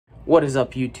What is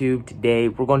up, YouTube? Today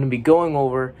we're going to be going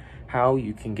over how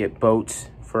you can get boats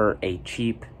for a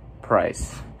cheap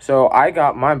price. So I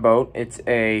got my boat. It's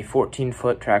a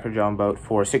 14-foot Tracker John boat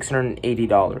for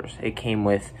 $680. It came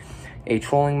with a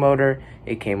trolling motor,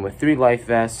 it came with 3 life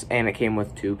vests, and it came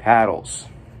with 2 paddles.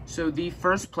 So the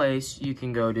first place you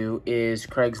can go to is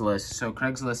Craigslist. So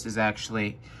Craigslist is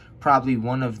actually probably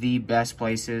one of the best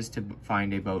places to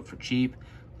find a boat for cheap.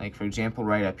 Like, for example,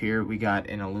 right up here, we got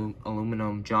an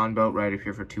aluminum John boat right up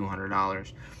here for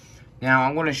 $200. Now,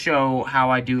 I'm going to show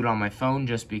how I do it on my phone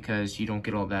just because you don't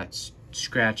get all that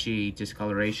scratchy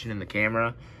discoloration in the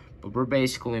camera. But we're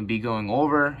basically going to be going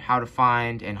over how to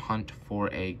find and hunt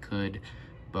for a good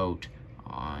boat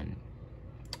on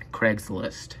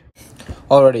Craigslist.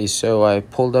 Alrighty, so I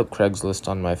pulled up Craigslist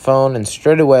on my phone, and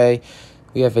straight away,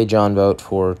 we have a John boat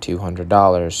for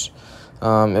 $200.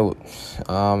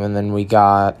 And then we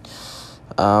got,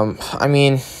 I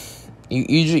mean,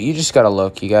 you just gotta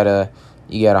look. You gotta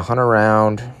hunt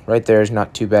around. Right there is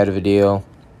not too bad of a deal.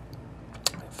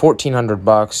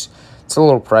 $1,400. It's a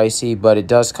little pricey, but it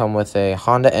does come with a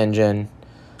Honda engine,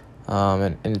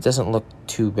 and it doesn't look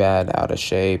too bad out of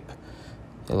shape.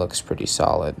 It looks pretty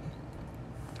solid.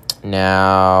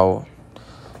 Now,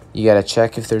 you gotta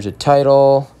check if there's a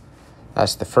title.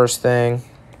 That's the first thing.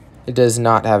 It does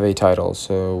not have a title,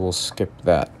 so we'll skip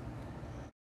that.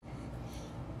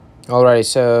 Alright,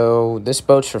 so this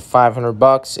boat's for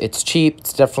 $500. It's cheap.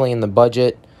 It's definitely in the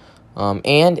budget,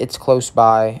 and it's close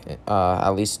by. At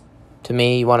least to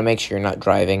me, you want to make sure you're not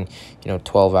driving,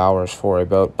 12 hours for a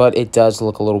boat. But it does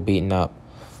look a little beaten up.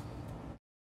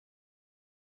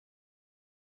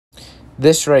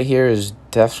 This right here is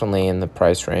definitely in the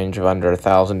price range of under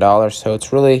 $1,000, so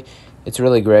it's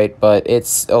really great, but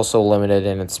it's also limited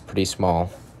and it's pretty small.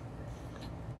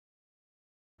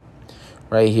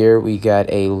 Right here, we got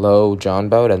a Lowe John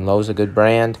boat, and Lowe's a good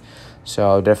brand, so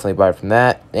I'll definitely buy from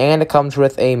that. And it comes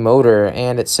with a motor,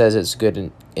 and it says it's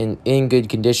good in good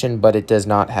condition, but it does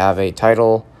not have a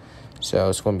title, so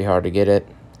it's going to be hard to get it.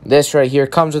 This right here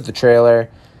comes with the trailer,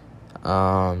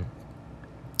 but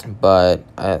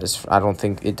I don't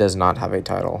think it does not have a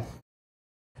title.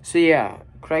 So yeah,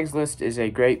 Craigslist is a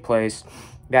great place.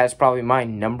 That's probably my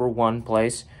 #1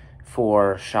 place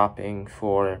for shopping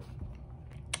for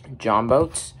John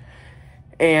boats.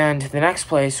 And the next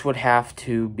place would have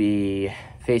to be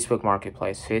Facebook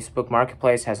Marketplace. Facebook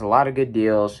Marketplace has a lot of good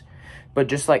deals, but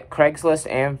just like Craigslist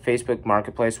and Facebook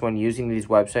Marketplace, when using these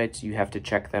websites, you have to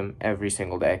check them every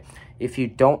single day. If you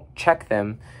don't check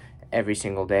them every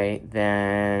single day,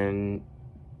 then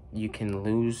you can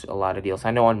lose a lot of deals.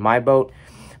 I know on my boat,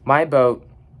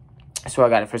 so I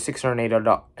got it for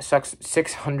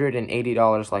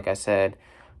 $680, like I said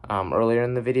earlier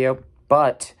in the video.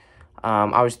 But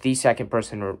I was the second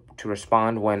person to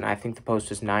respond when I think the post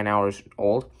was 9 hours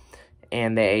old.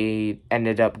 And they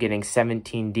ended up getting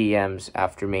 17 DMs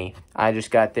after me. I just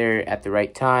got there at the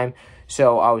right time,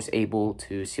 so I was able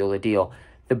to seal the deal.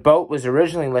 The boat was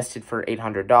originally listed for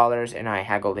 $800, and I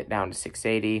haggled it down to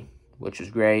 $680, which was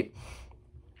great.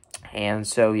 And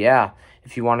so, yeah,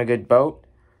 if you want a good boat,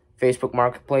 Facebook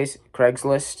Marketplace,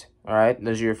 Craigslist, all right,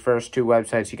 those are your first 2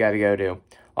 websites you got to go to.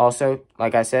 Also,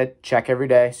 like I said, check every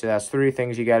day, so that's 3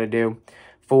 things you got to do.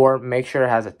 4, make sure it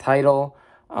has a title.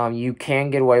 You can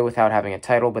get away without having a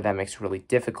title, but that makes it really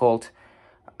difficult.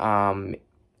 And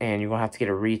you're going to have to get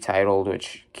it retitled,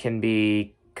 which can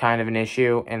be kind of an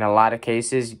issue. In a lot of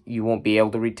cases, you won't be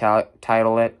able to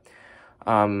retitle it.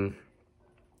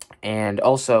 And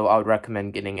also, I would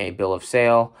recommend getting a bill of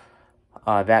sale.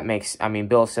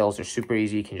 Bill of sales are super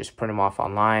easy. You can just print them off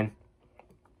online.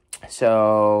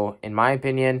 So, in my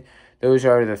opinion, those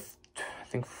are the,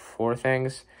 4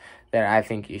 things that I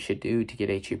think you should do to get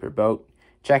a cheaper boat.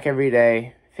 Check every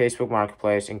day, Facebook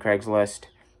Marketplace and Craigslist,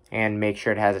 and make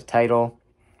sure it has a title.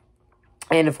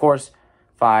 And, of course,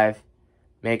 5,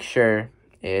 make sure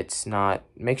it's not,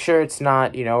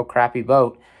 a crappy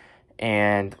boat.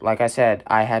 And, like I said,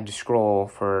 I had to scroll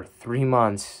for 3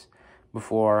 months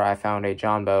before I found a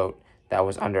John boat that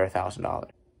was under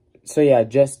 $1,000. So yeah,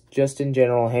 just in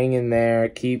general, hang in there,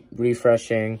 keep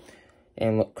refreshing,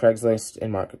 and look Craigslist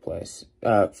and Marketplace,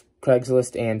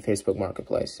 Craigslist and Facebook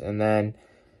Marketplace, and then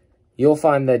you'll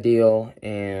find the deal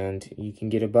and you can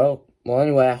get a boat. Well,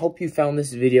 anyway, I hope you found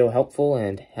this video helpful,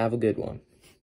 and have a good one.